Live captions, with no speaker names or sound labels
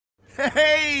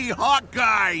Hey,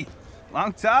 Hawkeye!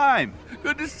 Long time.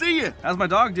 Good to see you. How's my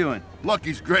dog doing?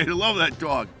 Lucky's great. I love that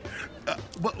dog.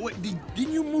 But wait,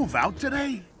 didn't you move out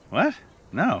today? What?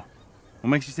 No. What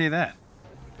makes you say that?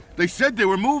 They said they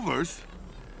were movers.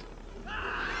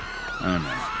 Oh,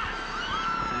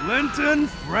 no. Linton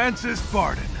Francis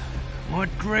Barton. What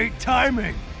great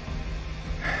timing.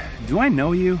 Do I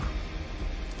know you?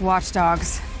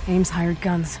 Watchdogs. Ames hired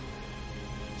guns.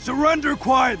 Surrender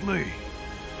quietly,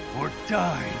 or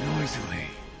die noisily.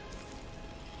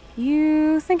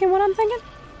 You thinking what I'm thinking?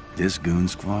 This goon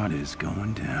squad is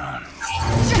going down.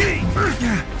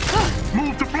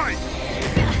 Move to flank!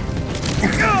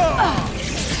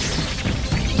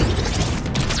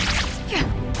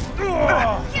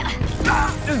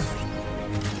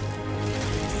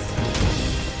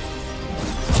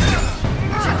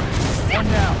 One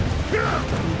down.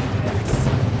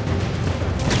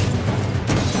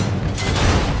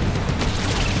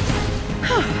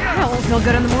 That won't feel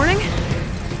good in the morning.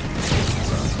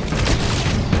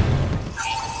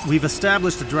 We've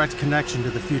established a direct connection to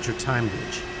the future time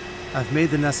bridge. I've made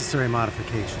the necessary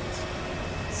modifications.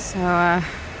 So,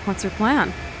 what's your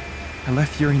plan? I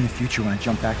left Fury in the future when I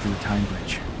jumped back through the time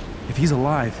bridge. If he's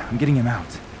alive, I'm getting him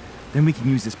out. Then we can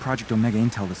use this Project Omega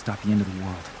intel to stop the end of the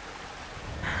world.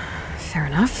 Fair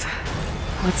enough.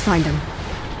 Let's find him.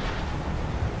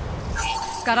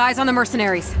 Got eyes on the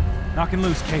mercenaries. Knocking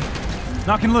loose, Kate.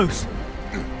 Knocking loose.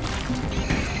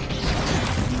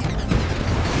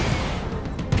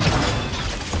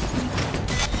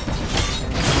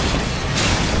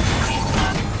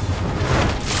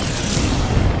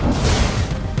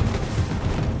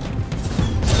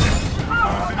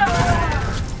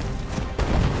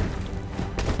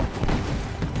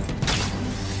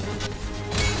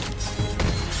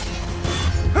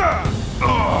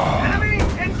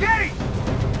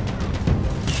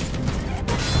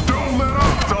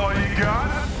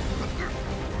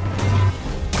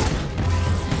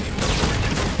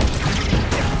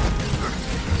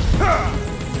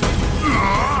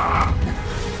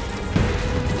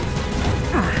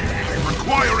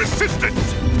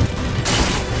 Assistance!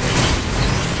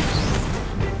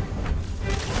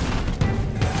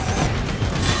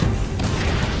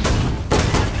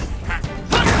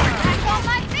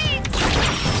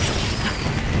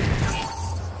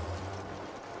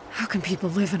 How can people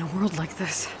live in a world like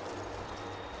this?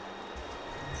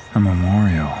 A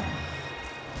memorial.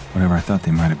 Whatever I thought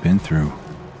they might have been through,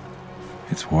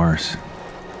 it's worse.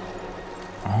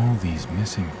 All these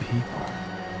missing people.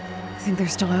 Think they're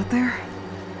still out there?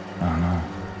 I don't know.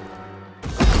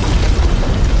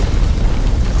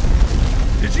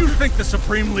 Did you think the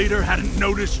Supreme Leader hadn't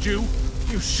noticed you?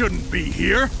 You shouldn't be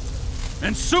here.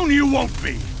 And soon you won't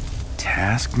be.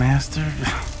 Taskmaster?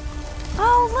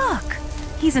 Oh, look!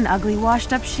 He's an ugly,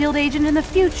 washed-up S.H.I.E.L.D. agent in the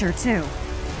future, too.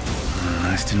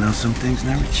 Nice to know some things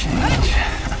never change.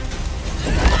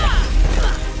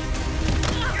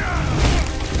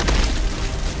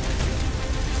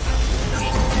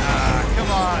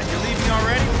 Come on, you're leaving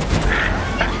already?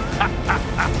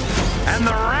 And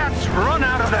the rats run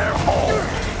out of their hole.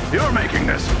 You're making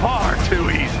this far too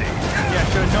easy. Yeah,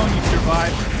 should have known you'd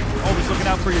survive. Always looking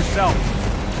out for yourself.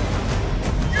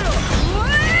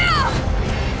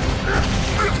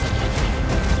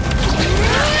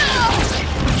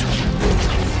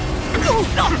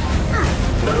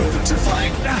 To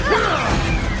fight.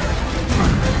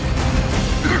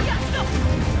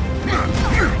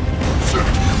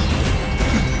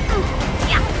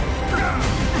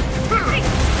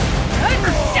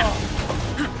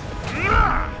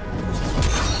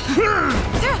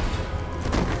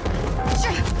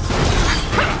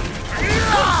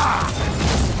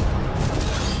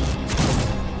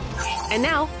 And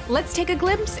now, let's take a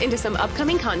glimpse into some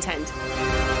upcoming content.